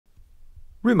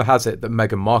Rumour has it that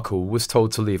Meghan Markle was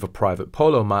told to leave a private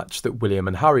polo match that William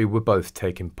and Harry were both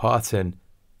taking part in.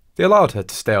 They allowed her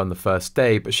to stay on the first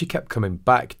day, but she kept coming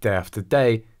back day after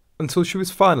day until she was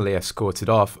finally escorted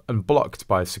off and blocked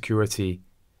by security.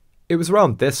 It was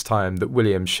around this time that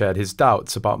William shared his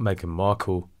doubts about Meghan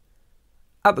Markle.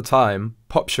 At the time,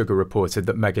 Pop Sugar reported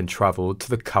that Meghan travelled to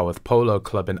the Audi Polo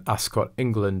Club in Ascot,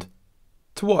 England,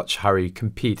 to watch Harry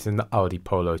compete in the Audi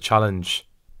Polo Challenge.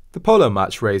 The polo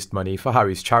match raised money for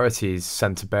Harry's charities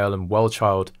Centrebale and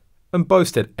Wellchild, and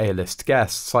boasted A-list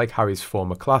guests like Harry's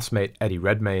former classmate Eddie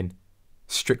Redmayne,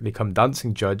 Strictly Come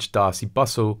Dancing judge Darcy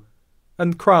Bussell,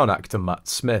 and Crown actor Matt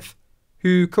Smith,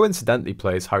 who coincidentally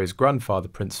plays Harry's grandfather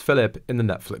Prince Philip in the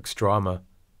Netflix drama.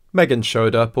 Meghan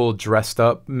showed up all dressed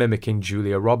up, mimicking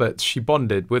Julia Roberts. She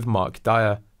bonded with Mark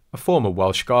Dyer, a former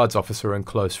Welsh Guards officer and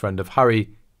close friend of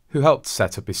Harry, who helped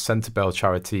set up his Centrebale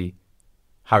charity.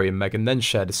 Harry and Meghan then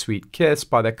shared a sweet kiss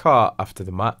by their car after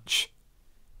the match.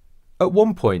 At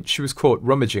one point, she was caught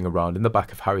rummaging around in the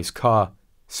back of Harry's car.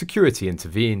 Security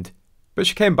intervened, but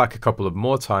she came back a couple of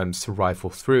more times to rifle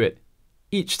through it.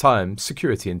 Each time,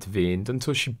 security intervened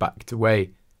until she backed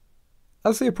away,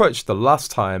 as they approached the last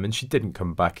time and she didn't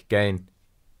come back again.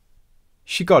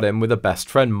 She got in with her best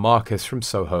friend Marcus from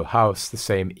Soho House the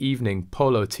same evening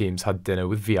polo teams had dinner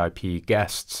with VIP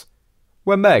guests,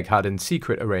 where Meg had in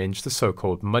secret arranged the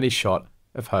so-called money shot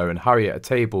of her and Harry at a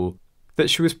table that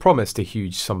she was promised a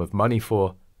huge sum of money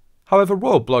for. However,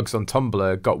 royal blogs on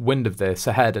Tumblr got wind of this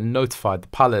ahead and notified the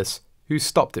palace, who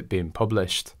stopped it being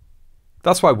published.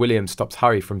 That's why William stopped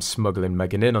Harry from smuggling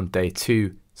Meghan in on day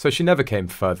 2, so she never came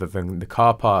further than the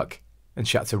car park, and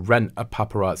she had to rent a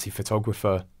paparazzi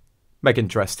photographer. Meghan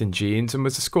dressed in jeans and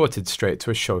was escorted straight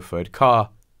to a chauffeured car.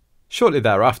 Shortly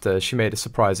thereafter, she made a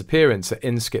surprise appearance at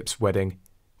Inskip's wedding,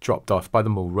 dropped off by the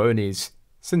Mulroneys,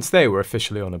 since they were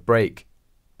officially on a break,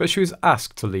 but she was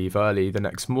asked to leave early the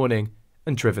next morning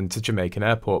and driven to Jamaican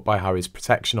airport by Harry's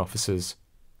protection officers.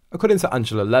 According to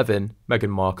Angela Levin, Meghan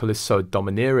Markle is so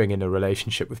domineering in her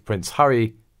relationship with Prince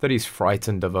Harry that he's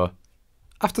frightened of her.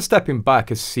 After stepping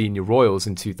back as senior royals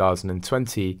in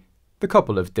 2020, the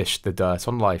couple have dished the dirt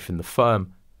on life in the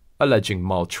firm, alleging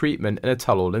maltreatment in a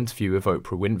tell-all interview with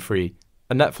Oprah Winfrey,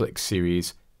 a Netflix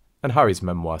series, and Harry's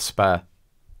memoir Spare.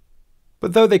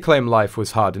 But though they claim life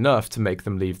was hard enough to make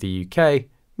them leave the UK,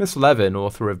 Miss Levin,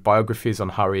 author of biographies on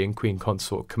Harry and Queen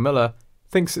Consort Camilla,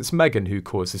 thinks it's Meghan who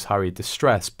causes Harry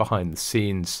distress behind the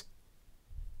scenes.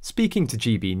 Speaking to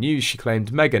GB News, she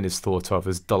claimed Meghan is thought of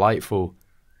as delightful,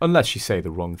 unless you say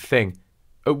the wrong thing,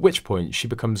 at which point she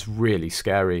becomes really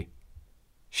scary.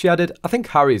 She added, "I think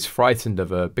Harry is frightened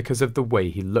of her because of the way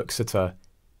he looks at her.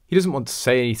 He doesn't want to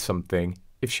say something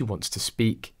if she wants to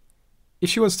speak. If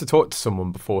she wants to talk to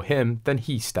someone before him, then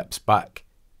he steps back.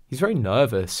 He's very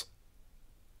nervous.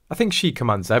 I think she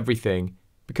commands everything,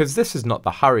 because this is not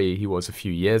the Harry he was a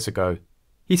few years ago.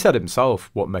 He said himself,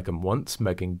 what Meghan wants,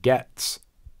 Meghan gets."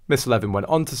 Miss Levin went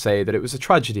on to say that it was a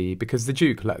tragedy because the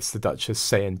Duke lets the Duchess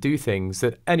say and do things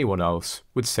that anyone else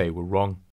would say were wrong.